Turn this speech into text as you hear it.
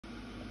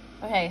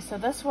Okay, so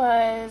this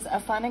was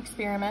a fun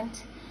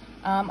experiment.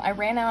 I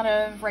ran out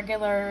of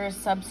regular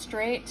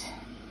substrate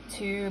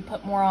to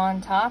put more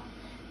on top,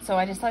 so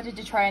I decided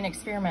to try an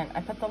experiment.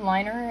 I put the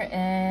liner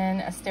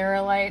in a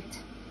Sterilite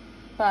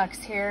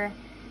box here,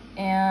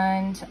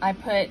 and I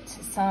put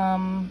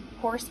some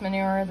horse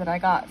manure that I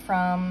got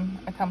from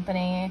a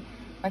company,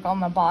 like on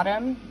the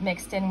bottom,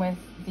 mixed in with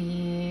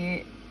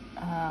the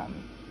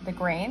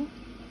grain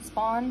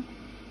spawn,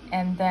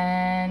 and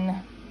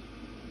then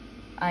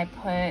I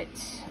put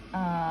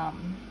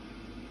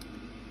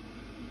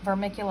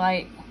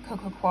vermiculite,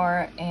 coco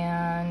coir,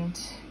 and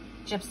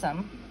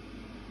gypsum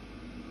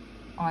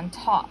on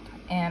top,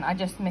 and I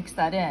just mixed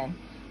that in.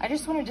 I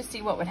just wanted to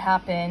see what would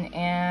happen,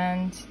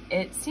 and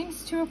it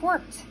seems to have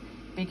worked,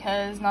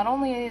 because not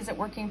only is it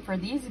working for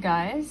these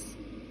guys,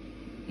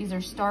 these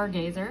are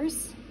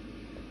Stargazers,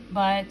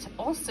 but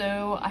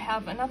also I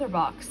have another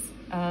box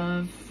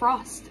of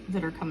frost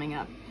that are coming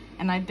up,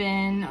 and I've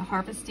been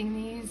harvesting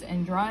these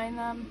and drying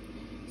them.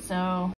 So